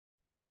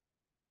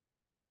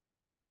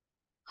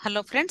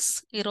Hello friends,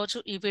 ఈరోజు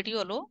ఈ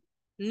వీడియోలో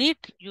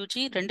నీట్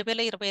యూజీ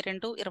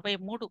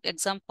 2022-23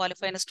 ఎగ్జామ్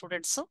క్వాలిఫై అయిన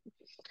స్టూడెంట్స్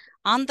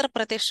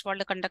ఆంధ్రప్రదేశ్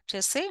వాళ్ళు కండక్ట్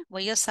చేసే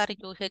YSR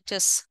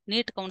UHS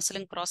NEET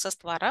counselling process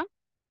ద్వారా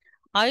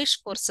ఆయుష్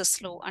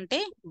కోర్సెస్లో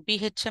అంటే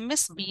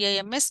BHMS,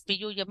 BAMS,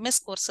 BUMS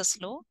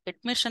కోర్సెస్లో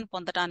అడ్మిషన్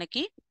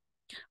పొందడానికి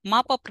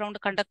మాపప్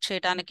రౌండ్ కండక్ట్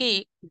చేయడానికి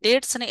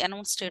డేట్స్ని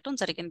అనౌన్స్ చేయడం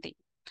జరిగింది.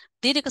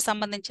 దీనికి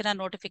సంబంధించిన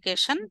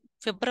నోటిఫికేషన్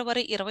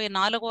ఫిబ్రవరి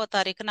 24వ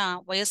తారీఖున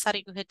వైఎస్ఆర్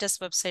యూహెచ్ఎస్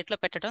వెబ్సైట్లో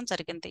పెట్టడం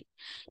జరిగింది.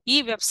 ఈ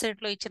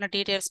వెబ్సైట్లో ఇచ్చిన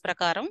డీటెయిల్స్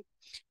ప్రకారం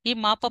ఈ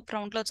మాపప్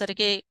రౌండ్లో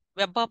జరిగే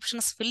వెబ్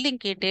ఆప్షన్స్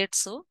ఫిల్లింగ్కి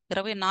డేట్స్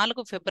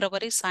 24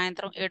 ఫిబ్రవరి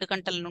సాయంత్రం 7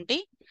 గంటల నుండి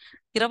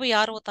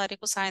 26వ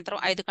తారీఖు సాయంత్రం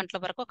 5 గంటల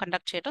వరకు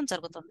కండక్ట్ చేయడం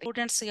జరుగుతుంది.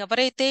 స్టూడెంట్స్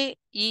ఎవరైతే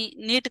ఈ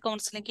నీట్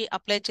కౌన్సిలింగ్కి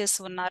అప్లై చేసి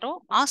ఉన్నారో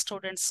ఆ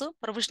స్టూడెంట్స్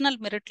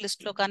ప్రొవిజనల్ మెరిట్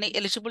లిస్ట్లో కానీ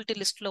ఎలిజిబిలిటీ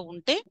లిస్ట్లో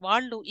ఉంటే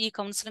వాళ్ళు ఈ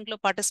కౌన్సిలింగ్లో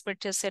పార్టిసిపేట్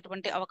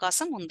చేసేటువంటి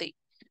అవకాశం ఉంది.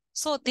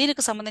 సో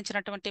దీనికి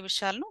సంబంధించినటువంటి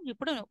విషయాలను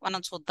ఇప్పుడు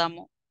మనం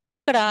చూద్దాము.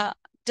 ఇక్కడ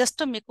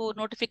జస్ట్ మీకు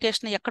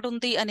నోటిఫికేషన్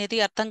ఎక్కడుంది అనేది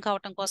అర్థం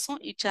కావటం కోసం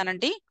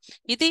ఇచ్చానండి.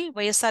 ఇది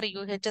వైఎస్ఆర్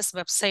యూహెచ్ఎస్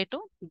వెబ్సైటు.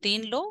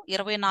 దీనిలో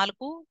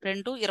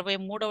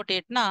 24/2/23వ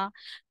డేట్న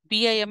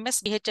BIMS,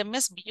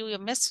 BHMS,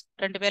 BUMS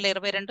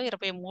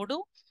 2022-23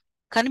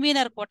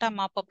 convener quota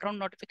mop up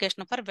round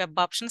notification for web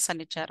options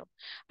అని ఇచ్చారు.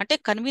 అంటే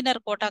కన్వీనర్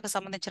కోటాకు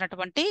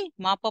సంబంధించినటువంటి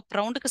మాపప్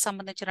రౌండ్కి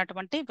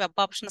సంబంధించినటువంటి వెబ్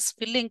ఆప్షన్స్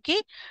ఫిల్లింగ్కి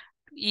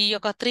ఈ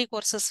యొక్క 3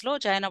 కోర్సెస్లో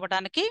జాయిన్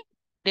అవ్వడానికి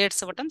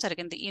డేట్స్ ఇవ్వడం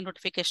జరిగింది. ఈ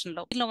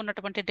నోటిఫికేషన్లో దీనిలో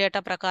ఉన్నటువంటి డేటా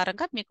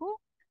ప్రకారంగా మీకు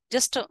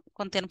జస్ట్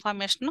కొంత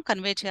ఇన్ఫర్మేషన్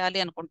కన్వే చేయాలి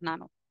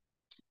అనుకుంటున్నాను.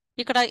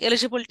 ఇక్కడ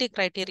ఎలిజిబిలిటీ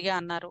క్రైటీరియా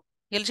అన్నారు.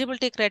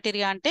 ఎలిజిబిలిటీ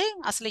క్రైటీరియా అంటే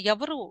అసలు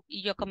ఎవరు ఈ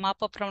యొక్క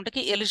మాపప్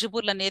రౌండ్కి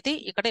ఎలిజిబుల్ అనేది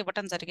ఇక్కడ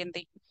ఇవ్వడం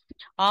జరిగింది.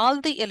 ఆల్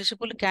ది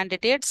ఎలిజిబుల్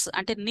క్యాండిడేట్స్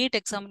అంటే నీట్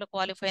ఎగ్జామ్లో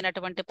క్వాలిఫై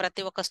అయినటువంటి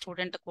ప్రతి ఒక్క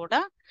స్టూడెంట్ కూడా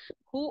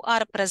who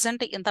are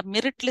present in the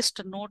merit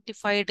list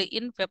notified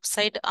in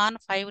website on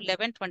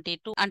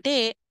 5/11/22 అంటే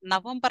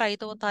నవంబర్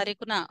 5వ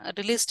తారీఖున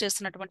రిలీజ్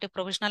చేసినటువంటి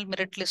ప్రొవిజనల్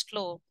మెరిట్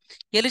లిస్ట్లో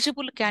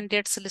ఎలిజిబుల్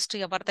క్యాండిడేట్స్ లిస్ట్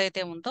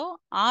ఎవరిదైతే ఉందో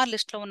ఆ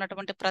లిస్ట్లో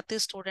ఉన్నటువంటి ప్రతి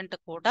స్టూడెంట్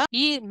కూడా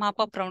ఈ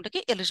మాపప్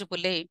రౌండ్కి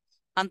ఎలిజిబులే.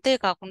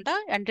 అంతేకాకుండా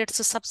and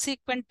it's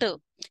subsequent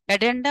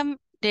అడెండమ్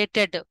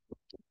dated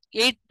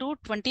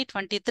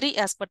 8/2/2023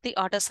 as per the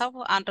orders of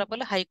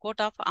Honorable High Court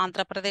of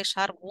Andhra Pradesh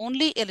are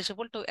only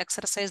eligible to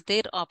exercise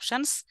their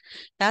options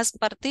as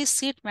per the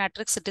seat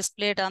matrix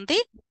displayed on the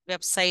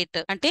website.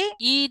 అంటే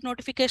ఈ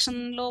notification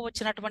లో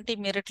వచ్చినటువంటి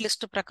merit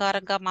list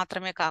ప్రకారంగా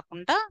మాత్రమే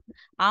కాకుండా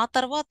ఆ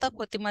తర్వాత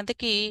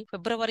కొద్దిమందికి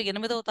ఫిబ్రవరి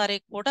 8వ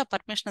తారీఖు కూడా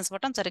పర్మిషన్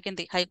ఇవ్వడం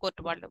జరిగింది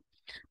హైకోర్టు వాళ్ళు.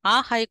 ఆ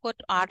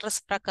హైకోర్టు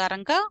ఆర్డర్స్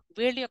ప్రకారంగా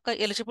వీళ్ళ యొక్క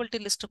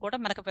ఎలిజిబిలిటీ లిస్ట్ కూడా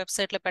మనకు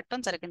వెబ్సైట్ లో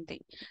పెట్టడం జరిగింది.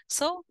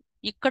 సో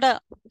ఇక్కడ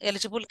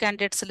ఎలిజిబుల్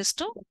క్యాండిడేట్స్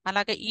లిస్టు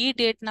అలాగే ఈ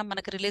డేట్న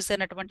మనకి రిలీజ్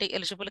అయినటువంటి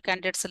ఎలిజిబుల్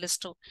క్యాండిడేట్స్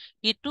లిస్టు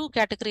ఈ 2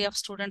 కేటగిరీ ఆఫ్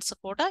స్టూడెంట్స్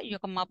కూడా ఈ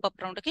యొక్క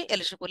మాపప్ రౌండ్కి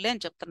ఎలిజిబుల్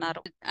అని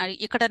చెప్తున్నారు.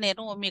 ఇక్కడ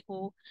నేను మీకు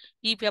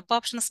ఈ వెబ్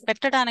ఆప్షన్స్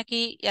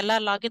పెట్టడానికి ఎలా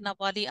లాగిన్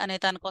అవ్వాలి అనే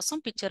దానికోసం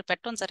పిక్చర్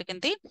పెట్టడం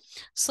జరిగింది.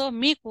 సో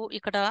మీకు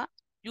ఇక్కడ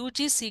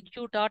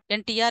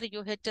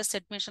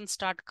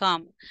ugcq.ntruhsadmissions.com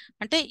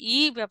అంటే ఈ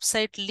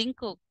వెబ్సైట్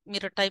లింక్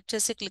మీరు టైప్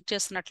చేసి క్లిక్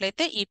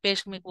చేసినట్లయితే ఈ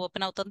పేజ్ మీకు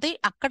ఓపెన్ అవుతుంది.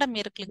 అక్కడ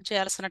మీరు క్లిక్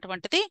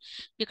చేయాల్సినటువంటిది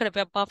ఇక్కడ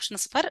web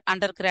options for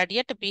under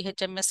graduate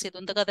BHMS ఇది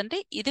ఉంది కదండి,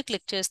 ఇది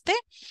క్లిక్ చేస్తే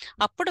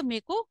అప్పుడు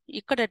మీకు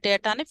ఇక్కడ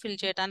డేటాని ఫిల్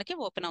చేయడానికి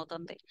ఓపెన్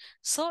అవుతుంది.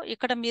 సో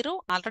ఇక్కడ మీరు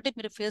ఆల్రెడీ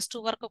మీరు phase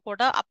 2 వరకు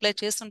కూడా అప్లై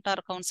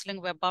చేస్తుంటారు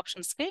కౌన్సిలింగ్ వెబ్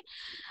ఆప్షన్స్కి.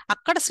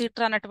 అక్కడ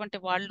సీట్ రానటువంటి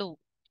వాళ్ళు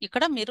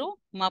ఇక్కడ మీరు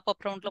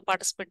మాపప్ రౌండ్ లో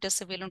పార్టిసిపేట్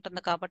చేసే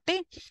వీలుంటుంది కాబట్టి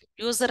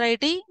యూజర్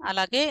ఐడి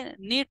అలాగే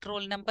నీట్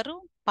రోల్ నెంబరు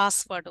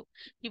పాస్వర్డ్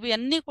ఇవి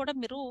అన్నీ కూడా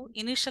మీరు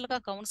ఇనీషియల్ గా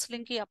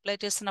కౌన్సిలింగ్ కి అప్లై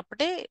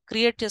చేసినప్పుడే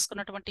క్రియేట్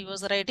చేసుకున్నటువంటి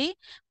యూజర్ ఐడి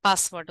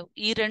పాస్వర్డ్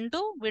ఈ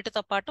రెండు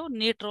వీటితో పాటు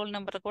నీట్ రోల్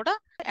నెంబర్ కూడా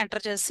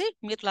ఎంటర్ చేసి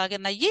మీరు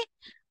లాగిన్ అయ్యి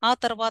ఆ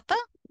తర్వాత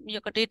మీ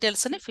యొక్క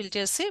డీటెయిల్స్ ని ఫిల్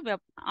చేసి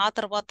ఆ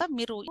తర్వాత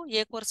మీరు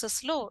ఏ కోర్సెస్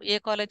లో ఏ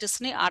కాలేజెస్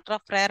ని ఆర్డర్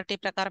ఆఫ్ ప్రయారిటీ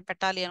ప్రకారం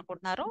పెట్టాలి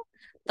అనుకుంటున్నారో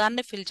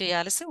దాన్ని ఫిల్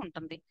చేయాల్సి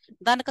ఉంటుంది.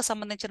 దానికి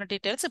సంబంధించిన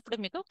డీటెయిల్స్ ఇప్పుడు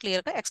మీకు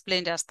క్లియర్ గా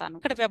ఎక్స్ప్లెయిన్ చేస్తాను.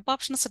 ఇక్కడ వెబ్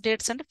ఆప్షన్స్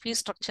డేట్స్ అంటే ఫీ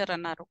స్ట్రక్చర్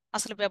అన్నారు.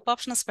 అసలు వెబ్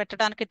ఆప్షన్స్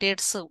పెట్టడానికి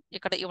డేట్స్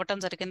ఇక్కడ ఇవ్వటం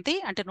జరిగింది.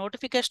 అంటే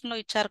నోటిఫికేషన్ లో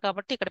ఇచ్చారు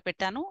కాబట్టి ఇక్కడ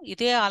పెట్టాను.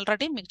 ఇదే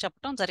ఆల్రెడీ మీకు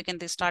చెప్పడం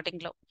జరిగింది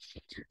స్టార్టింగ్ లో.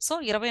 సో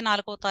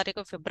 24వ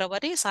తారీఖు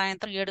ఫిబ్రవరి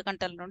సాయంత్రం 7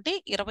 గంటల నుండి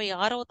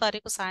 26వ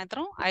తారీఖు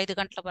సాయంత్రం 5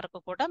 గంటల వరకు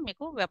కూడా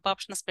మీకు వెబ్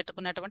ఆప్షన్స్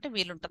పెట్టుకునేటువంటి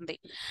వీలుంటుంది.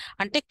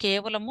 అంటే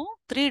కేవలము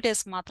 3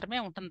 డేస్ మాత్రమే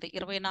ఉంటుంది,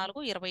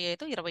 24,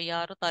 25,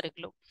 26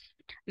 తారీఖులు.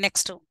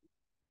 నెక్స్ట్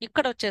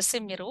ఇక్కడ వచ్చేసి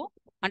మీరు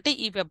అంటే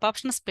ఈ వెబ్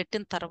ఆప్షన్స్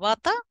పెట్టిన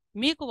తర్వాత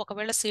మీకు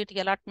ఒకవేళ సీట్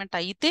అలాట్మెంట్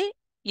అయితే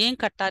ఏం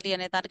కట్టాలి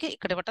అనే దానికి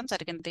ఇక్కడ ఇవ్వటం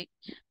జరిగింది.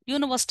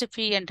 యూనివర్సిటీ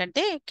ఫీ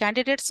ఏంటంటే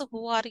candidates who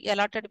are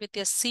allotted with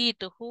a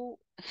seat who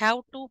have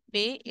to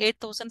pay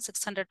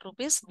 8,600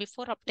 rupees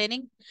before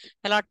అబ్టైనింగ్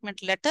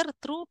allotment letter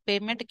through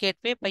payment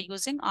gateway by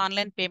using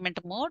online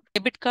payment mode,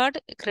 debit card,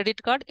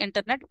 credit card,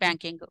 internet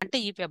banking. అంటే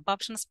ఈ web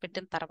options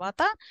పెట్టిన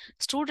తర్వాత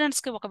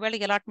students కి ఒకవేళ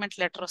allotment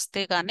letter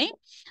వస్తే గానీ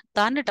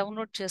దాన్ని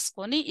download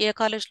చేసుకొని ఏ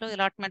కాలేజ్లో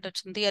అలాట్మెంట్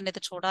వచ్చింది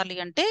అనేది చూడాలి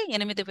అంటే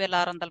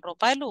 8,600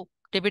 రూపాయలు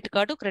డెబిట్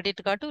కార్డు,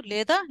 క్రెడిట్ కార్డు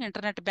లేదా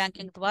ఇంటర్నెట్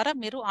బ్యాంకింగ్ ద్వారా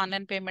మీరు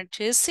ఆన్లైన్ పేమెంట్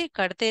చేసి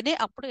కడితేనే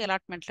అప్పుడు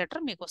అలాట్మెంట్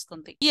లెటర్ మీకు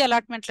వస్తుంది. ఈ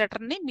అలాట్మెంట్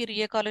లెటర్ ని మీరు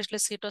ఏ కాలేజ్ లో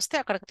సీట్ వస్తే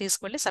అక్కడికి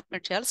తీసుకెళ్లి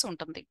సబ్మిట్ చేయాల్సి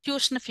ఉంటుంది.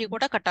 ట్యూషన్ ఫీ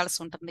కూడా కట్టాల్సి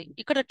ఉంటుంది.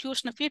 ఇక్కడ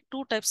tuition fee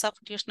 2 types of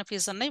tuition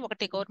fee ఉన్నాయి.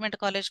 ఒకటి గవర్నమెంట్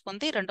కాలేజ్ కు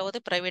ఉంది,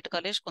 రెండవది ప్రైవేట్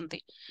కాలేజ్ కు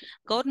ఉంది.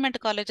 గవర్నమెంట్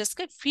కాలేజెస్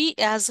కి fee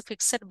as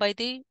fixed by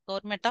the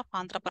government of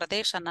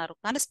Andhra Pradesh అన్నారు,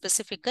 కానీ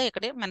స్పెసిఫిక్ గా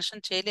ఇక్కడే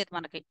మెన్షన్ చేయలేదు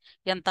మనకి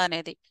ఎంత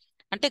అనేది.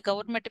 అంటే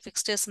గవర్నమెంట్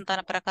ఫిక్స్ చేసిన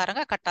దాని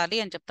ప్రకారంగా కట్టాలి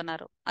అని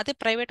చెప్తున్నారు. అదే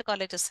ప్రైవేట్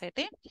కాలేజెస్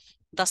అయితే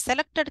the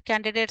selected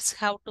candidates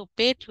have to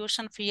pay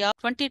tuition fee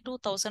of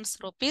 22,000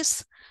 rupees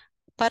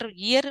per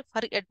year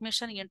for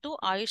admission into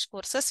Ayush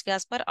Courses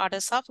as per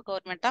orders of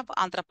Government of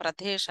Andhra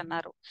Pradesh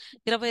అన్నారు.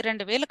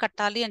 22,000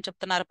 కట్టాలి అని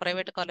చెప్తున్నారు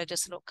ప్రైవేట్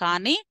కాలేజెస్ లో.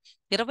 కానీ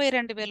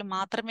 22,000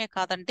 మాత్రమే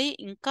కాదండి,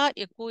 ఇంకా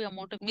ఎక్కువ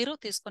అమౌంట్ మీరు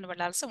తీసుకుని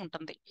వెళ్లాల్సి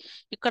ఉంటుంది.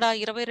 ఇక్కడ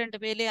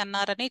 22,000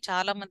 అన్నారని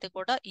చాలా మంది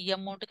కూడా ఈ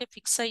అమౌంట్ కి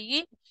ఫిక్స్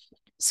అయ్యి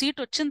సీట్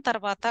వచ్చిన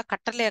తర్వాత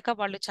కట్టలేక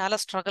వాళ్ళు చాలా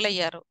స్ట్రగుల్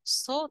అయ్యారు.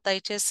 సో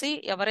దయచేసి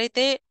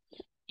ఎవరైతే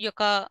ఈ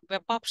యొక్క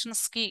వెబ్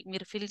ఆప్షన్స్ కి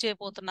మీరు ఫిల్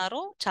చేయబోతున్నారో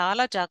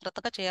చాలా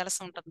జాగ్రత్తగా చేయాల్సి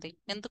ఉంటుంది.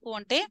 ఎందుకు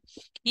అంటే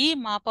ఈ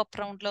మాపప్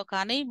రౌండ్ లో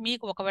కానీ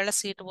మీకు ఒకవేళ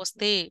సీట్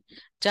వస్తే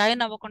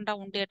జాయిన్ అవ్వకుండా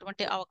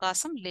ఉండేటువంటి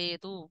అవకాశం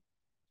లేదు.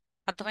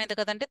 అర్థమైంది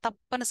కదండి,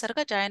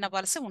 తప్పనిసరిగా జాయిన్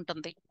అవ్వాల్సి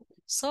ఉంటుంది.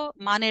 సో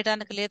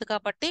మానేయడానికి లేదు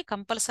కాబట్టి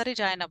కంపల్సరీ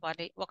జాయిన్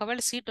అవ్వాలి. ఒకవేళ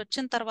సీట్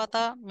వచ్చిన తర్వాత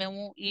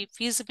మేము ఈ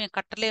ఫీజు మేము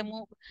కట్టలేము,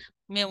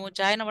 మేము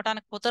జాయిన్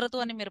అవ్వడానికి కుదరదు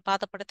అని మీరు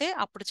బాధపడితే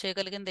అప్పుడు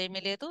చేయగలిగింది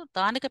ఏమీ లేదు.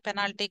 దానికి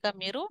పెనాల్టీగా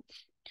మీరు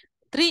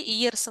 3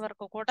 ఇయర్స్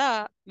వరకు కూడా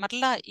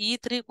మరలా ఈ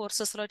 3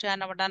 కోర్సెస్ లో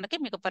జాయిన్ అవ్వడానికి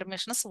మీకు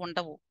పర్మిషన్స్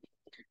ఉండవు.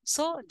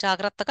 సో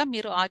జాగ్రత్తగా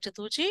మీరు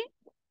ఆచితూచి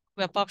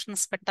వెబ్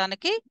ఆప్షన్స్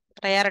పెట్టడానికి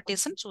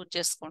ప్రయారిటీస్ చూజ్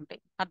చేసుకోండి.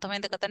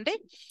 అర్థమైంది కదండి.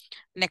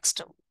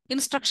 Next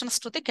instructions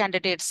to the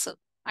candidates.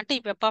 అంటే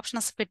ఈ వెబ్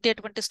ఆప్షన్స్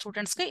పెట్టేటువంటి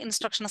స్టూడెంట్స్ కి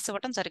ఇన్స్ట్రక్షన్స్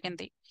ఇవ్వడం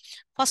జరిగింది.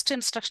 ఫస్ట్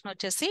ఇన్స్ట్రక్షన్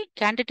వచ్చేసి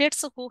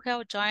candidates who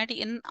have joined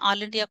in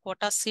all India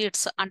quota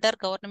seats under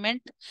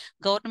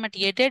government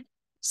aided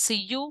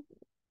Cu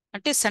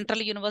అంటే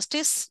సెంట్రల్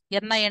యూనివర్సిటీస్,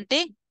 ఎన్ఐ అంటే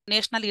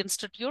నేషనల్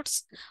ఇన్స్టిట్యూట్స్,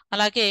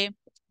 అలాగే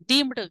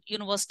deemed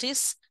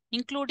universities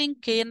including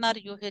KNR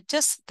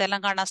UHS,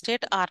 Telangana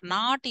State are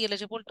not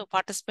eligible to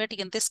participate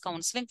in this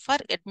counseling for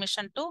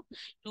admission to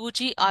UG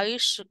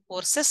Ayush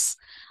courses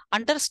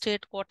under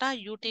state quota,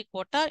 UT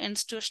quota,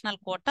 institutional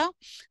quota,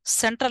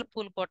 central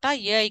pool quota,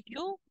 AIQ,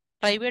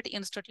 private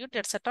institute,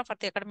 etc. for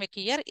the academic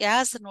year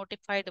as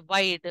notified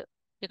wide.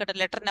 ఇక్కడ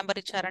letter number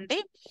ఇచ్చారండి.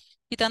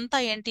 ఇదంతా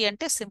ఏంటి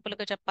అంటే simple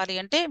గా చెప్పాలి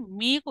అంటే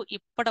మీకు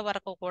ఇప్పటి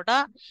వరకు కూడా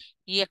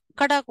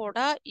ఎక్కడ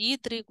కూడా ఈ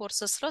 3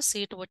 కోర్సెస్ లో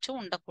సీట్ వచ్చి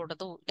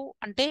ఉండకూడదు.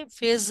 అంటే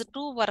ఫేజ్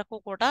 2 వరకు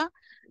కూడా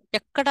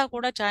ఎక్కడా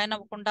కూడా జాయిన్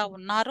అవ్వకుండా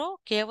ఉన్నారో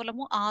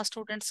కేవలము ఆ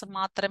స్టూడెంట్స్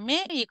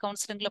మాత్రమే ఈ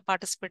కౌన్సిలింగ్ లో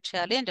పార్టిసిపేట్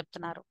చేయాలి అని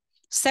చెప్తున్నారు.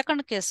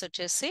 సెకండ్ కేసు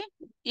వచ్చేసి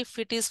if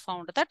it is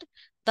found that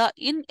the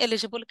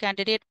ineligible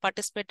candidate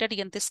participated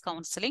in this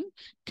counseling,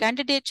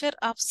 candidature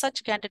of such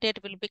candidate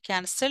will be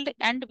cancelled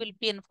and will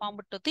be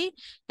informed to the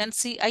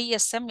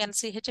NCISM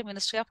NCH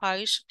Ministry of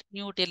Ayush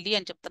New Delhi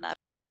అని చెప్తున్నారు.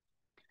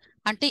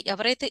 అంటే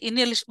ఎవరైతే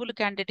ineligible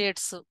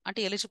candidates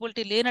అంటే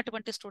eligibility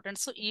లేనటువంటి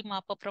students ఈ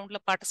mop up round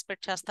లో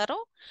participate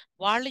చేస్తారో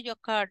వాళ్ళ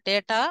యొక్క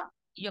డేటా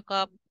ఈ యొక్క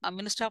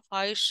మినిస్టర్ ఆఫ్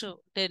ఆయుష్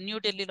న్యూ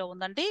ఢిల్లీలో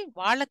ఉందండి,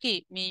 వాళ్ళకి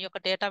మీ యొక్క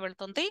డేటా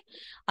వెళ్తుంది.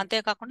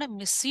 అంతేకాకుండా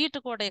మీ సీట్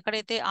కూడా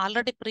ఎక్కడైతే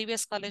ఆల్రెడీ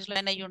ప్రీవియస్ కాలేజ్లో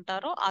అయి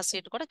ఉంటారో ఆ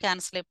సీట్ కూడా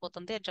క్యాన్సిల్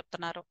అయిపోతుంది అని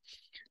చెప్తున్నారు.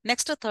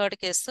 Next third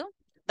case,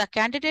 the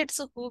candidates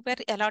who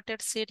were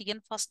allotted seat in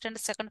first and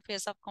second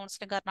phase of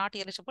counseling are not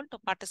eligible to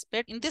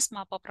participate in this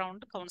mop-up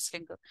round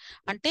counseling.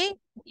 అంటే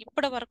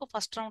ఇప్పటి వరకు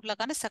ఫస్ట్ రౌండ్ లో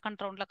కానీ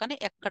సెకండ్ రౌండ్ లో కానీ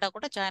ఎక్కడ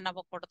కూడా జాయిన్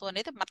అవ్వకూడదు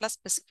అనేది మరలా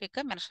స్పెసిఫిక్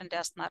గా మెన్షన్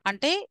చేస్తున్నారు.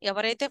 అంటే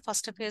ఎవరైతే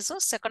first phase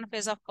second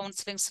phase of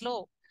counsellings లో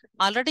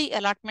ఆల్రెడీ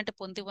అలాట్మెంట్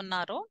పొంది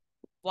ఉన్నారో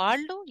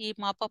వాళ్ళు ఈ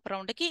మాపప్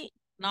రౌండ్ కి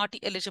నాట్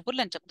ఎలిజిబుల్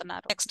అని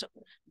చెప్తున్నారు. Next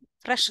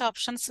fresh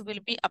options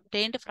will be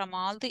obtained from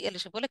all the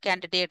eligible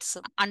candidates.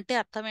 అంటే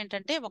అర్థం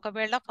ఏంటంటే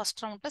ఒకవేళ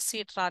ఫస్ట్ రౌండ్ లో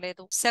సీట్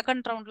రాలేదు,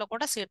 సెకండ్ రౌండ్ లో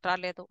కూడా సీట్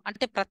రాలేదు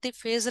అంటే ప్రతి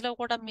ఫేజ్ లో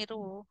కూడా మీరు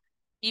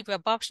ఈ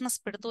వెబ్ ఆప్షన్స్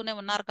పెడుతూనే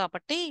ఉన్నారు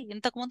కాబట్టి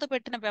ఇంతకు ముందు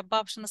పెట్టిన వెబ్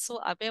ఆప్షన్స్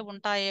అవే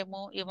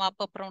ఉంటాయేమో ఈ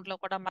మాపప్ రౌండ్ లో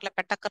కూడా మరలా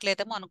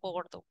పెట్టక్కర్లేదేమో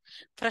అనుకోకూడదు.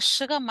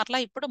 ఫ్రెష్ గా మరలా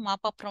ఇప్పుడు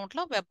మాపప్ రౌండ్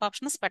లో వెబ్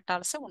ఆప్షన్స్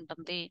పెట్టాల్సి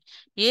ఉంటుంది.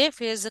 ఏ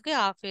ఫేజ్ కి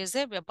ఆ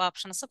ఫేజే వెబ్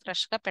ఆప్షన్స్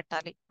ఫ్రెష్ గా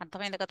పెట్టాలి.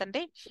 అర్థమైంది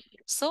కదండి.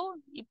 సో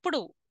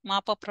ఇప్పుడు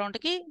మాపప్ రౌండ్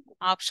కి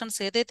ఆప్షన్స్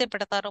ఏదైతే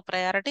పెడతారో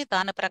ప్రయారిటీ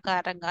దాని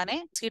ప్రకారంగానే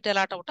సీట్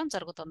అలాట్ అవటం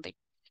జరుగుతుంది.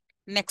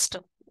 Next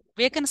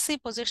vacancy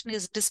position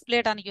is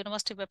displayed on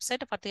university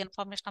website for the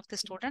information of the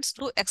students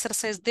to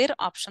exercise their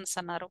options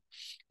అన్నారు.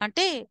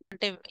 అంటే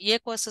ఏ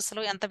కోర్సెస్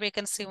లో ఎంత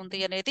వేకెన్సీ ఉంది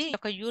అనేది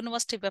ఒక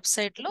యూనివర్సిటీ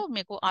వెబ్సైట్ లో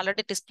మీకు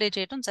ఆల్రెడీ డిస్ప్లే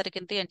చేయడం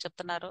జరిగింది అని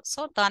చెప్తున్నారు.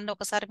 సో దాన్ని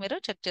ఒకసారి మీరు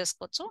చెక్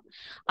చేసుకోవచ్చు.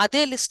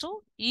 అదే లిస్టు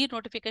ఈ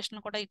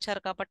నోటిఫికేషన్ కూడా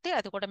ఇచ్చారు కాబట్టి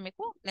అది కూడా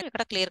మీకు నేను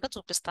ఇక్కడ క్లియర్ గా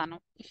చూపిస్తాను.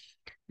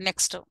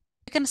 Next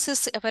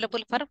vacancies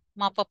available for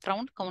mop up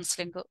round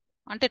counselling.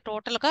 అంటే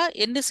టోటల్ గా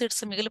ఎన్ని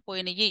సీట్స్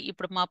మిగిలిపోయినాయి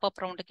ఇప్పుడు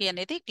మాపప్ రౌండ్ కి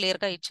అనేది క్లియర్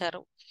గా ఇచ్చారు.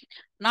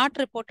 Not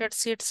reported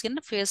seats in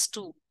phase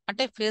 2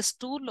 అంటే ఫేజ్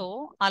 2 లో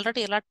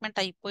ఆల్రెడీ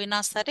అలాట్మెంట్ అయిపోయినా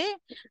సరే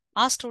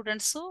ఆ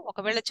స్టూడెంట్స్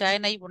ఒకవేళ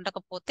జాయిన్ అయి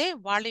ఉండకపోతే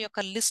వాళ్ళ యొక్క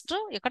లిస్ట్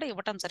ఇక్కడ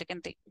ఇవ్వటం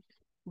జరిగింది.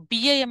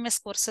 BAMS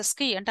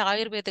కోర్సెస్కి అంటే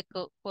ఆయుర్వేదిక్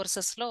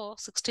కోర్సెస్లో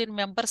 16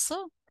 మెంబర్స్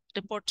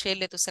రిపోర్ట్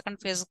చేయలేదు సెకండ్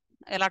ఫేజ్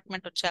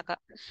అలాట్మెంట్ వచ్చాక.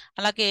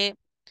 అలాగే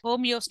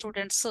హోమియో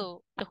స్టూడెంట్స్,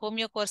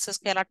 హోమియో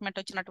కోర్సెస్కి అలాట్మెంట్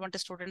వచ్చినటువంటి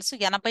స్టూడెంట్స్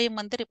 80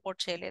 మంది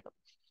రిపోర్ట్ చేయలేదు.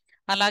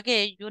 అలాగే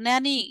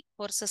యునానీ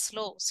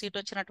కోర్సెస్లో సీట్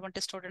వచ్చినటువంటి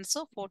స్టూడెంట్స్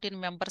 14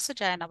 మెంబర్స్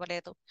జాయిన్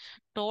అవ్వలేదు.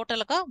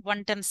 టోటల్గా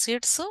 110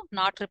 seats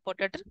not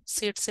reported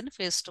seats in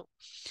phase 2.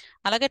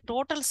 అలాగే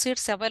total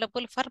seats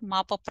available for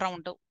mop up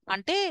round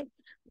అంటే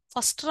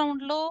ఫస్ట్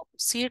రౌండ్లో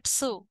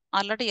సీట్స్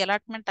ఆల్రెడీ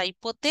అలాట్మెంట్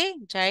అయిపోతే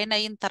జాయిన్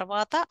అయిన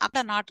తర్వాత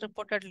అక్కడ నాట్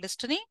రిపోర్టెడ్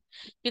లిస్ట్ని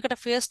ఇక్కడ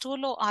ఫేజ్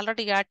 2లో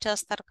ఆల్రెడీ యాడ్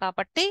చేస్తారు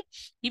కాబట్టి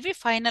ఇవి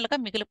ఫైనల్గా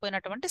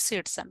మిగిలిపోయినటువంటి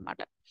సీట్స్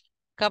అన్నమాట.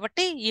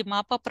 కాబట్టి ఈ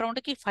మాపప్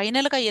రౌండ్కి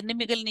ఫైనల్గా ఎన్ని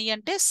మిగిలినాయి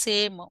అంటే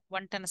సేమ్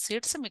 110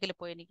 సీట్స్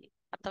మిగిలిపోయినాయి.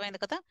 అర్థమైంది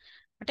కదా?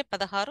 అంటే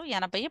 16,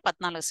 80,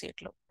 14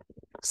 సీట్లు.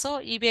 సో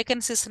ఈ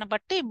వేకెన్సీస్ని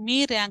బట్టి మీ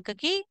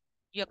ర్యాంక్కి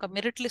ఈ యొక్క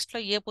మెరిట్ లిస్ట్లో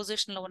ఏ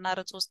పొజిషన్లో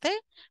ఉన్నారో చూస్తే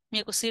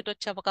మీకు సీట్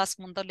వచ్చే అవకాశం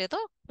ఉందో లేదో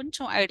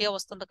కొంచెం ఐడియా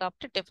వస్తుంది.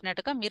 కాబట్టి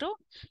డెఫినెట్గా మీరు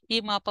ఈ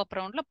మాపప్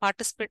రౌండ్లో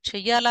పార్టిసిపేట్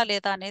చెయ్యాలా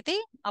లేదా అనేది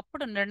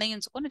అప్పుడు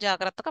నిర్ణయించుకొని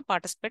జాగ్రత్తగా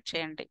పార్టిసిపేట్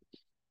చేయండి.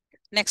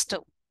 Next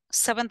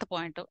 7th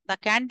point, the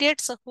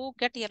candidates who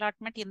get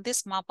allotment in this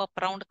mop-up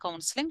round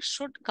counseling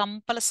should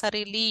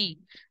compulsorily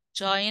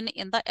join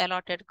in the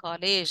allotted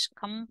college.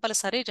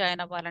 Compulsory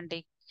join అవ్వాలండి.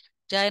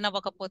 జాయిన్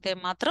అవ్వకపోతే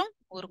మాత్రం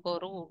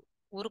ఊరుకోరు.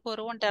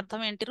 ఊరుకోరు అంటే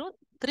అర్థం ఏంటిరు?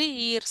 3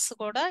 years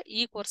కూడా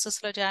ఈ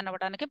కోర్సెస్లో జాయిన్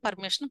అవ్వడానికి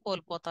పర్మిషన్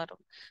కోల్పోతారు.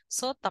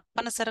 సో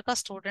తప్పనిసరిగా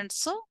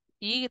స్టూడెంట్స్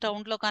ఈ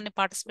రౌండ్లో కానీ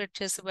పార్టిసిపేట్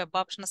చేసి వెబ్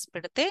ఆప్షన్స్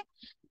పెడితే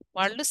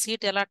వాళ్ళు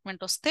సీట్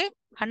అలాట్మెంట్ వస్తే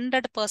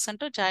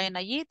 100% జాయిన్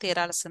అయ్యి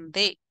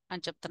తీరాల్సిందే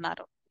అని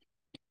చెప్తున్నారు.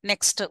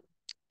 Next,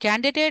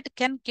 candidate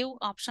can give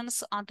options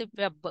on the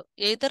web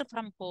either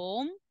from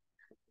home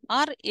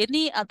or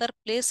any other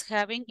place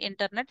having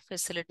internet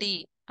facility.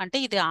 అంటే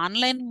ఇది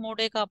ఆన్లైన్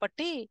మోడే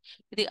కాబట్టి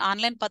ఇది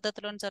ఆన్లైన్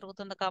పద్ధతిలో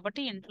జరుగుతుంది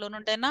కాబట్టి ఇంట్లో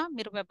నుండైనా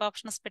మీరు వెబ్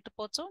ఆప్షన్స్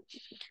పెట్టుకోవచ్చు.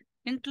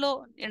 ఇంట్లో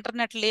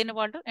ఇంటర్నెట్ లేని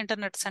వాళ్ళు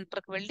ఇంటర్నెట్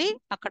సెంటర్కి వెళ్ళి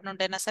అక్కడ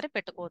నుండైనా సరే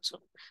పెట్టుకోవచ్చు.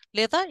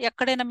 లేదా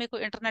ఎక్కడైనా మీకు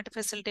ఇంటర్నెట్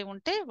ఫెసిలిటీ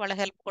ఉంటే వాళ్ళ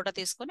హెల్ప్ కూడా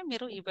తీసుకొని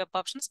మీరు ఈ వెబ్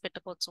ఆప్షన్స్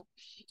పెట్టుకోవచ్చు.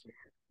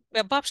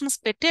 వెబ్ ఆప్షన్స్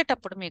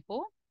పెట్టేటప్పుడు మీకు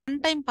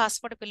one-time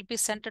password will be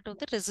sent to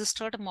the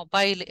registered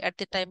mobile at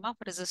the time of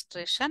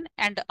registration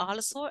and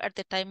also at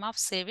the time of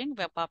saving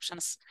web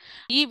options.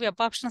 ఈ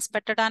వెబ్ ఆప్షన్స్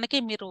పెట్టడానికి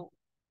మీరు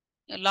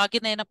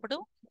లాగిన్ అయినప్పుడు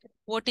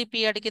ఓటీపీ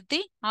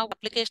అడిగిద్ది. ఆ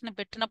application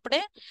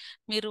పెట్టినప్పుడే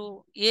మీరు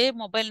ఏ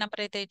mobile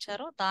number అయితే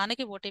ఇచ్చారో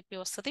దానికి ఓటీపీ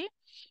వస్తుంది.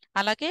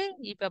 అలాగే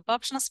ఈ వెబ్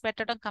ఆప్షన్స్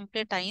పెట్టడం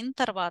కంప్లీట్ అయిన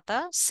తర్వాత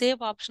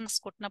సేవ్ ఆప్షన్స్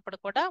కొట్టినప్పుడు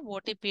కూడా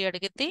ఓటీపీ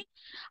అడిగిద్ది.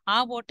 ఆ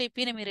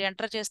ఓటీపీని మీరు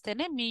ఎంటర్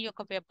చేస్తేనే మీ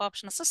యొక్క వెబ్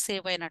ఆప్షన్స్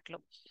సేవ్ అయినట్లు.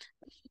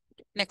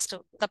 Next,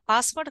 the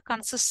password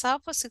consist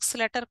of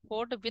 6-letter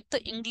code with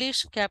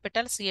English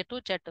Capitals A to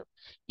Z.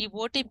 ఈ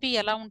ఓటీపీ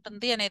ఎలా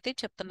ఉంటుంది అనేది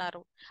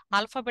చెప్తున్నారు.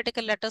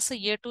 Alphabetical letters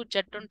A to Z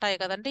ఉంటాయి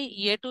కదండి.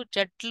 A to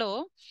Zలో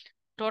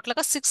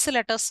టోటల్గా 6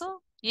 letters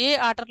ఏ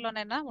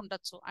ఆర్డర్లోనైనా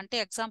ఉండొచ్చు. అంటే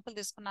ఎగ్జాంపుల్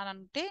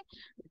తీసుకున్నానంటే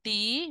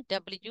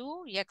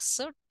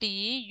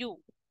DWXTU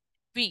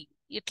V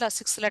ఇట్లా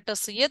 6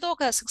 letters, ఏదో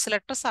ఒక 6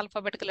 letters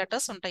ఆల్ఫాబెటికల్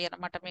లెటర్స్ ఉంటాయి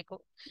అన్నమాట మీకు.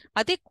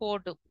 అది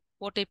code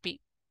OTP,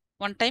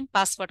 one-time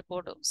password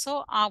code. So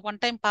ఆ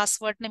one-time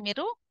పాస్వర్డ్ని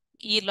మీరు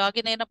ఈ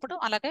లాగిన్ అయినప్పుడు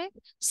అలాగే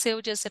సేవ్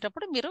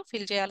చేసేటప్పుడు మీరు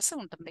ఫిల్ చేయాల్సి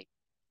ఉంటుంది.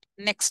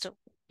 Next,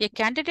 A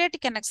candidate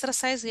can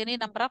exercise any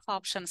number of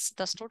options.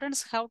 The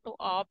students have to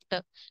opt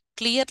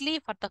clearly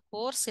for the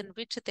course in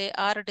which they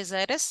are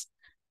desirous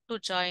to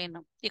join.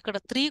 ఇక్కడ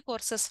 3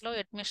 కోర్సెస్లో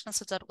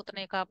అడ్మిషన్స్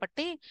జరుగుతున్నాయి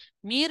కాబట్టి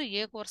మీరు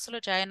ఏ కోర్సులో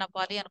జాయిన్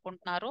అవ్వాలి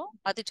అనుకుంటున్నారో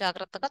అది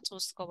జాగ్రత్తగా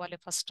చూసుకోవాలి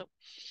ఫస్ట్.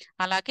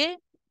 అలాగే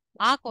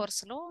ఆ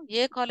కోర్సులో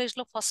ఏ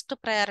కాలేజ్లో ఫస్ట్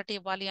ప్రయారిటీ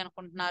ఇవ్వాలి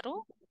అనుకుంటున్నారు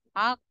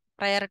ఆ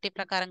ప్రయారిటీ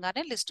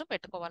ప్రకారంగానే లిస్టు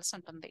పెట్టుకోవాల్సి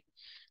ఉంటుంది.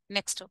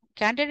 Next,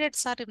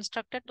 candidates are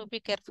instructed to be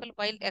careful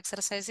while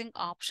exercising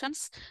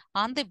options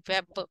on the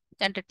web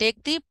and take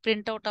the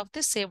printout of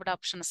the saved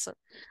options.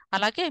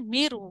 అలాగే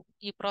మీరు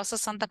ఈ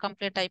ప్రాసెస్ అంతా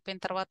కంప్లీట్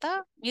అయిపోయిన తర్వాత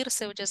మీరు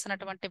సేవ్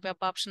చేసినటువంటి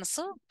వెబ్ ఆప్షన్స్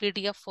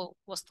PDF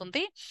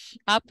వస్తుంది.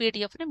 ఆ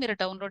PDFని మీరు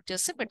డౌన్లోడ్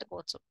చేసి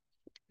పెట్టుకోవచ్చు.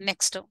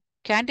 Next,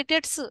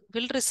 candidates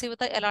will receive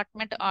the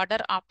allotment order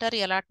after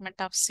allotment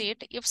of seat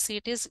if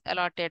seat is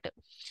allotted.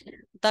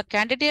 The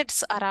candidates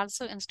are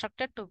also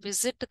instructed to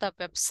visit the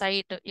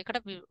website. ఇక్కడ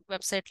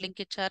వెబ్సైట్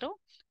లింక్ ఇచ్చారు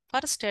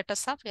for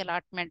status of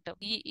allotment.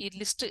 ఈ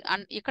list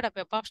ఇక్కడ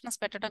web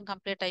options పెట్టడం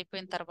complete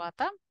అయిపోయిన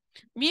తర్వాత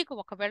మీకు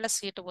ఒకవేళ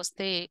seat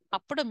వస్తే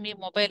అప్పుడు మీ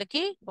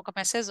మొబైల్కి ఒక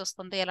మెసేజ్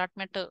వస్తుంది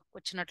అలాట్మెంట్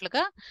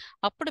వచ్చినట్లుగా.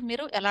 అప్పుడు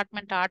మీరు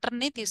అలాట్మెంట్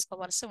ఆర్డర్ని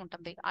తీసుకోవాల్సి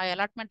ఉంటుంది. ఆ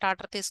అలాట్మెంట్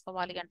ఆర్డర్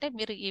తీసుకోవాలి అంటే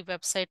మీరు ఈ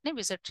వెబ్సైట్ని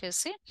విజిట్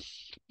చేసి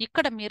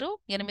ఇక్కడ మీరు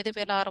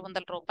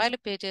 8,600 రూపాయలు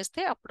పే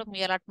చేస్తే అప్పుడు మీ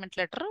అలాట్మెంట్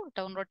లెటర్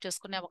డౌన్లోడ్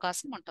చేసుకునే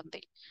అవకాశం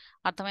ఉంటుంది.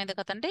 అర్థమైంది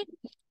కదండి?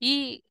 ఈ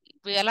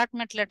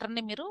అలాట్మెంట్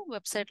లెటర్ని మీరు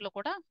వెబ్సైట్లో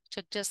కూడా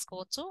చెక్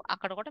చేసుకోవచ్చు.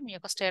 అక్కడ కూడా మీ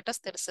యొక్క స్టేటస్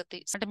తెలుస్తుంది.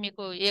 అంటే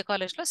మీకు ఏ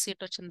కాలేజ్లో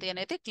సీట్ వచ్చింది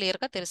అనేది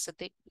క్లియర్గా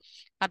తెలుస్తుంది.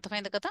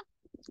 అర్థమైంది కదా?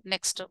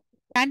 Next,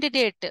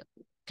 candidate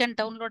can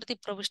download the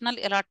provisional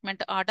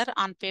allotment order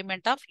on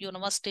payment of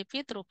university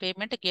fee through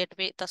payment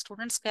gateway. The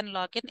students can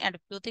log in and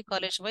view the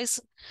college-wise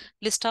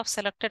list of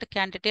selected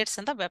candidates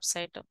in the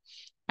website.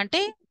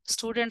 అంటే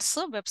students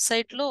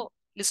వెబ్సైట్లో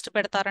list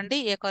పెడతారండి,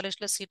 ఏ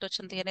కాలేజ్లో seat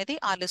వచ్చింది అనేది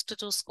ఆ list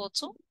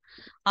చూసుకోవచ్చు.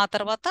 ఆ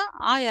తర్వాత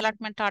ఆ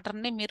అలాట్మెంట్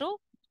ఆర్డర్ని మీరు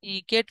ఈ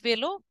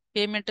గేట్వేలో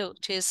పేమెంట్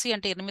చేసి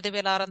అంటే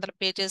 8,600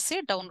 పే చేసి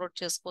డౌన్లోడ్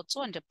చేసుకోవచ్చు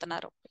అని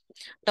చెప్తున్నారు.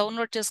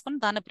 డౌన్లోడ్ చేసుకుని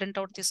దాన్ని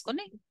ప్రింట్అవుట్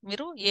తీసుకొని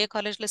మీరు ఏ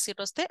కాలేజ్లో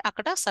సీట్ వస్తే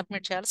అక్కడ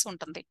సబ్మిట్ చేయాల్సి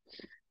ఉంటుంది.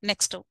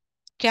 Next,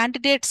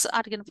 candidates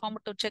are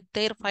informed to check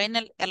their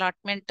final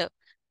allotment.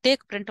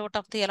 Take printout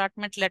of the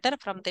allotment letter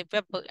from the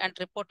web and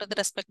report to the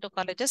respective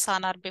colleges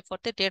on or before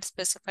the date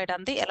specified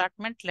on the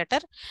allotment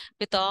letter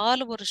with all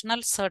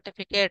original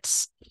certificates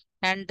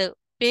and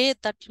pay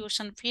the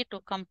tuition fee to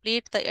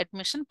complete the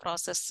admission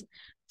process.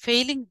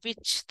 Failing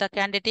which the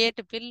candidate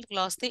will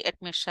lose the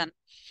admission.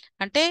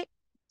 అంటే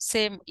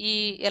same ఈ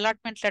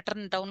allotment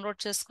లెటర్ని download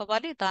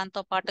చేసుకోవాలి,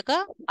 దాంతో పాటుగా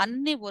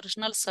అన్ని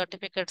original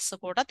certificates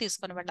కూడా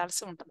తీసుకొని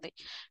వెళ్ళాల్సి ఉంటుంది.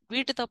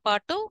 వీటితో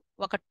పాటు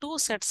ఒక 2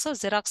 sets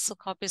జిరాక్స్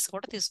కాపీస్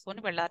కూడా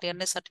తీసుకొని వెళ్ళాలి,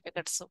 అన్ని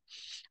సర్టిఫికెట్స్.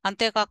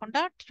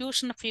 అంతేకాకుండా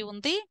ట్యూషన్ ఫీ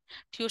ఉంది.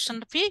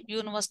 ట్యూషన్ ఫీ,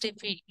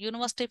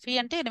 యూనివర్సిటీ ఫీ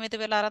అంటే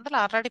 8,600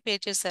 ఆల్రెడీ పే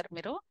చేశారు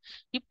మీరు.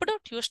 ఇప్పుడు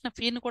ట్యూషన్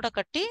ఫీని కూడా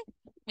కట్టి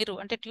మీరు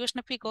అంటే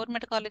ట్యూషన్ ఫీ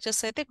గవర్నమెంట్ కాలేజెస్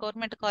అయితే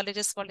గవర్నమెంట్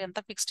కాలేజెస్ వాళ్ళు ఎంత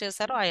ఫిక్స్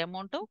చేశారో ఆ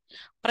అమౌంట్,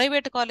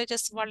 ప్రైవేట్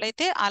కాలేజెస్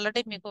వాళ్ళైతే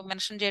ఆల్రెడీ మీకు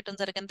మెన్షన్ చేయడం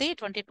జరిగింది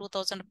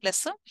 22,000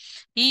 ప్లస్.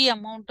 ఈ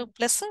అమౌంట్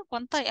ప్లస్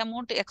కొంత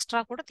అమౌంట్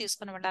ఎక్స్ట్రా కూడా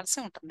తీసుకుని వెళ్ళాల్సి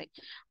ఉంటుంది.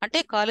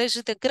 అంటే కాలేజ్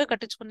దగ్గర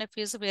కట్టించుకునే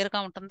ఫీజు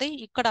వేరుగా ఉంటుంది,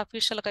 ఇక్కడ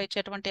అఫీషియల్గా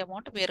ఇచ్చేటువంటి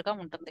అమౌంట్ వేరుగా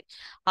ఉంటుంది.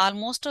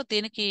 ఆల్మోస్ట్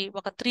దీనికి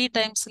ఒక 3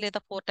 times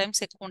లేదా 4 times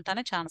ఎక్కువ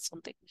ఉంటానే ఛాన్స్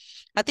ఉంది.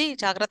 అది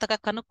జాగ్రత్తగా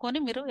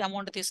కనుక్కొని మీరు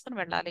అమౌంట్ తీసుకుని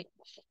వెళ్ళాలి.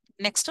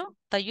 Next,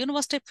 the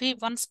university fee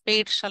once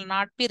paid shall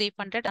not be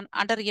refunded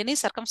under any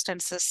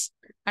circumstances.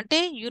 అంటే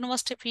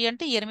యూనివర్సిటీ ఫీ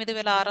అంటే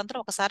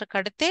 8,600 ఒకసారి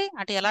కడితే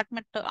అంటే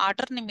అలాట్మెంట్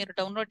ఆర్డర్ని మీరు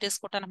డౌన్లోడ్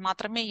చేసుకోవడానికి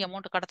మాత్రమే ఈ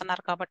అమౌంట్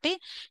కడుతున్నారు కాబట్టి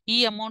ఈ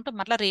అమౌంట్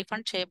మళ్ళీ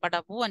రీఫండ్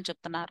చేయబడవు అని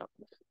చెప్తున్నారు.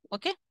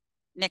 ఓకే.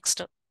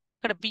 నెక్స్ట్,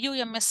 ఇక్కడ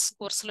BUMS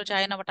కోర్సులో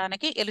జాయిన్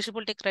అవ్వడానికి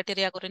ఎలిజిబిలిటీ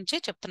క్రైటీరియా గురించి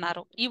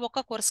చెప్తున్నారు. ఈ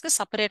ఒక్క కోర్సుకి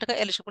సపరేట్గా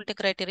ఎలిజిబిలిటీ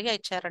క్రైటీరియా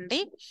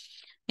ఇచ్చారండి.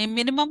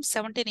 Minimum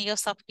 17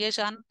 years of age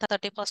on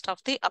 31st of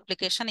the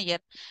application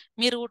year.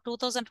 మీరు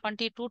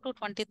 2022 to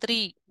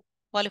 23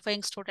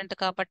 క్వాలిఫైయింగ్ స్టూడెంట్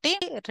కాబట్టి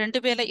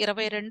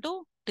 2022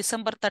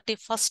 December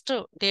 31st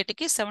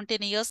డేట్కి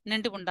 17 years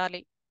నిండి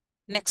ఉండాలి.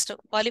 Next,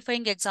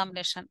 qualifying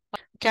examination.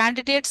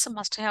 Candidates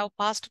must have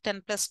passed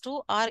 10+2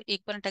 or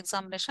equivalent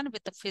examination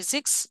with the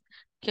physics,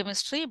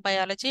 chemistry,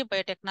 biology,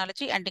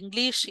 biotechnology and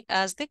English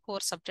as the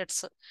core subjects.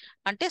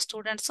 అంటే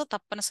students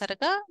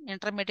తప్పనిసరిగా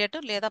intermediate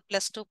లేదా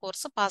 +2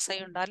 course pass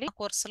అయి ఉండాలి. ఆ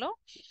కోర్సులో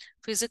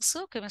physics,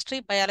 chemistry,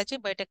 biology,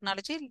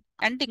 biotechnology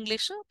and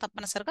English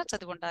తప్పనిసరిగా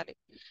చదివి ఉండాలి.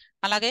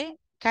 అలాగే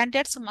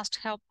candidates must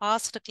have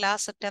passed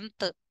class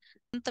 10th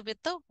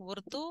with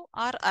Urdu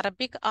or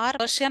Arabic or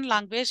Persian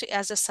language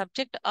as a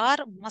subject or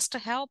must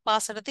have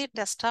passed the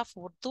test of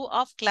Urdu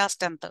of class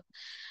 10th.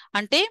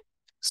 అంటే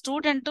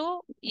student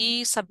ఈ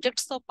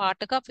subjects తో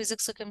పాటుగా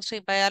physics, chemistry,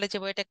 biology,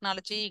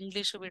 biotechnology,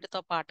 English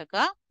వీటితో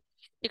పాటుగా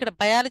ఇక్కడ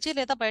biology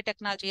లేదా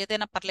biotechnology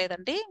ఏదైనా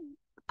పర్లేదండి.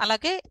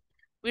 అలాగే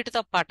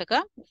వీటితో పాటుగా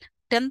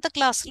 10th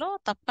క్లాస్లో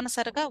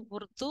తప్పనిసరిగా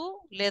ఉర్దూ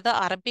లేదా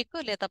అరబిక్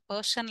లేదా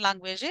పర్షియన్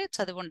లాంగ్వేజ్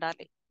చదివి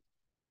ఉండాలి.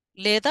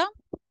 లేదా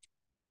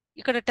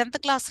ఇక్కడ 10th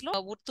క్లాస్లో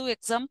ఉర్దూ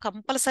ఎగ్జామ్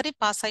కంపల్సరీ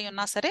పాస్ అయి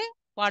ఉన్నా సరే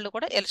వాళ్ళు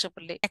కూడా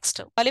eligible.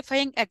 Next,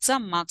 qualifying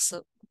exam marks.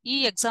 ఈ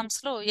ఎగ్జామ్స్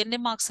లో ఎన్ని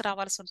మార్క్స్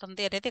రావాల్సి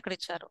ఉంటుంది అనేది ఇక్కడ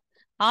ఇచ్చారు.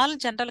 All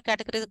general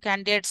category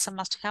candidates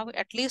must have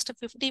at least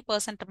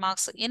 50%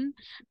 marks in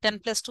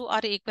 10+2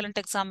 are equivalent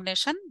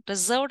examination.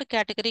 Reserved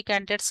category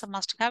candidates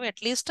must have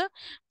at least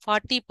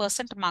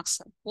 40% marks.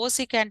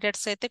 OC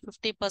candidates అయితే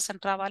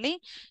 50% రావాలి.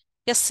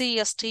 ఎస్సీ,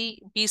 ఎస్టీ,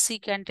 బీసీ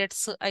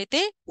క్యాండిడేట్స్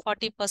అయితే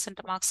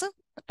 40% మార్క్స్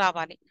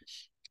రావాలి.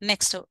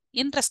 Next,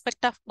 in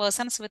respect of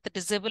persons with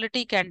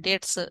disability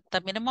candidates, the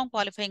minimum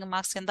qualifying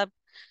marks in the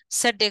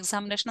said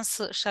examinations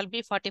shall be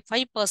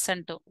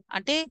 45%.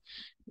 అంటే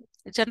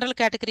general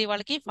category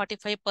వాళ్ళకి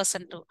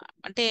 45%,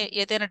 అంటే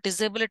ఏదైనా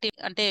disability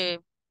అంటే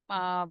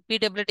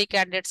PWD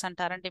candidates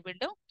అంటారండి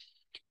వీళ్ళు.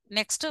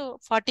 నెక్స్ట్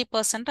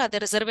 40% అదే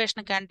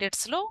రిజర్వేషన్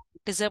క్యాండిడేట్స్ లో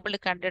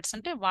డిజేబుల్డ్ క్యాండిడేట్స్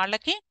అంటే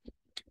వాళ్ళకి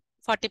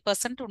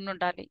 40%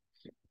 ఉండాలి.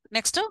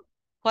 Next,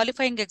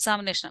 qualifying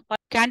examination.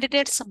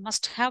 Candidates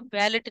must have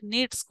valid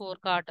neat score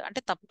card, అంటే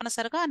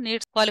తప్పనిసరిగా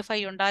నీట్ క్వాలిఫై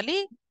ఉండాలి.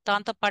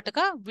 దాంతో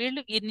పాటుగా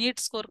వీళ్ళు ఈ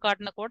నీట్ స్కోర్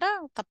కార్డును కూడా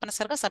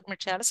తప్పనిసరిగా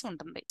సబ్మిట్ చేయాల్సి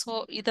ఉంటుంది. సో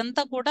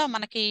ఇదంతా కూడా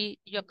మనకి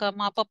ఈ యొక్క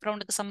మాపప్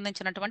రౌండ్ కి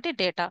సంబంధించినటువంటి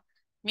డేటా.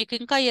 మీకు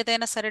ఇంకా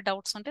ఏదైనా సరే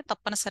డౌట్స్ ఉంటే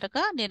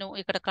తప్పనిసరిగా నేను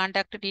ఇక్కడ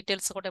కాంటాక్ట్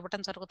డీటెయిల్స్ కూడా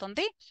ఇవ్వడం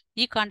జరుగుతుంది.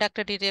 ఈ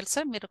కాంటాక్ట్ డీటెయిల్స్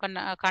మీరు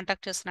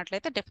కాంటాక్ట్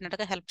చేసినట్లయితే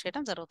డెఫినెట్గా హెల్ప్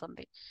చేయడం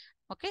జరుగుతుంది.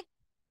 Okay,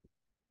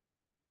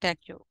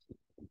 thank you.